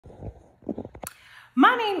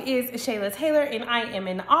My name is Shayla Taylor, and I am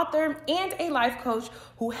an author and a life coach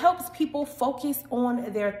who helps people focus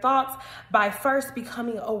on their thoughts by first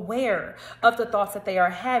becoming aware of the thoughts that they are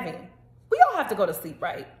having. We all have to go to sleep,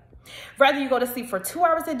 right? Whether you go to sleep for 2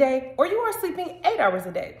 hours a day or you are sleeping 8 hours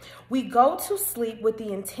a day, we go to sleep with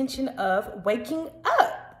the intention of waking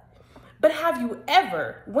up. But have you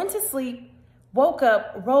ever went to sleep, woke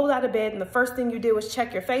up, rolled out of bed, and the first thing you did was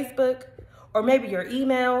check your Facebook? Or maybe your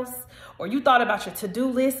emails, or you thought about your to-do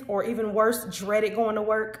list, or even worse, dreaded going to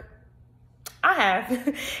work? I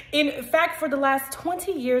have. In fact, for the last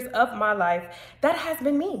 20 years of my life, that has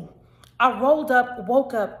been me. I rolled up,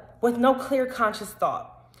 woke up with no clear conscious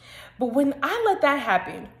thought. But when I let that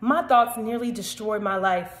happen, my thoughts nearly destroyed my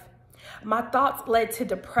life. My thoughts led to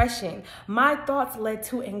depression. My thoughts led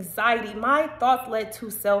to anxiety. My thoughts led to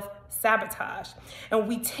self-sabotage. And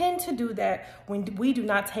we tend to do that when we do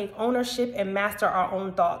not take ownership and master our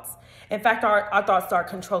own thoughts. In fact, our thoughts start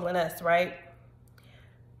controlling us, right?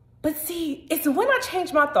 But see, it's when I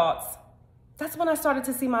changed my thoughts, that's when I started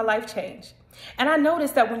to see my life change. And I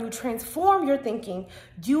noticed that when you transform your thinking,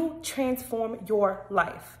 you transform your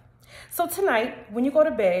life. So tonight, when you go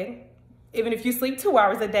to bed, even if you sleep 2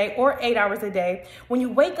 hours a day or 8 hours a day, when you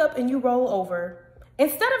wake up and you roll over,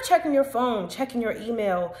 instead of checking your phone, checking your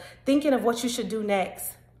email, thinking of what you should do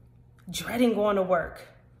next, dreading going to work,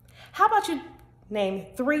 how about you name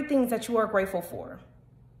 3 things that you are grateful for?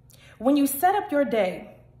 When you set up your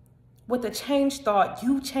day with a changed thought,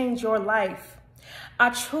 you change your life.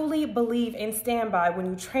 I truly believe and stand by when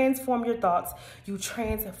you transform your thoughts, you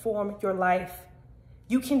transform your life.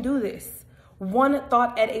 You can do this. One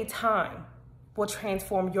thought at a time will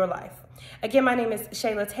transform your life. Again, my name is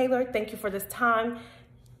Shayla Taylor. Thank you for this time.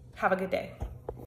 Have a good day.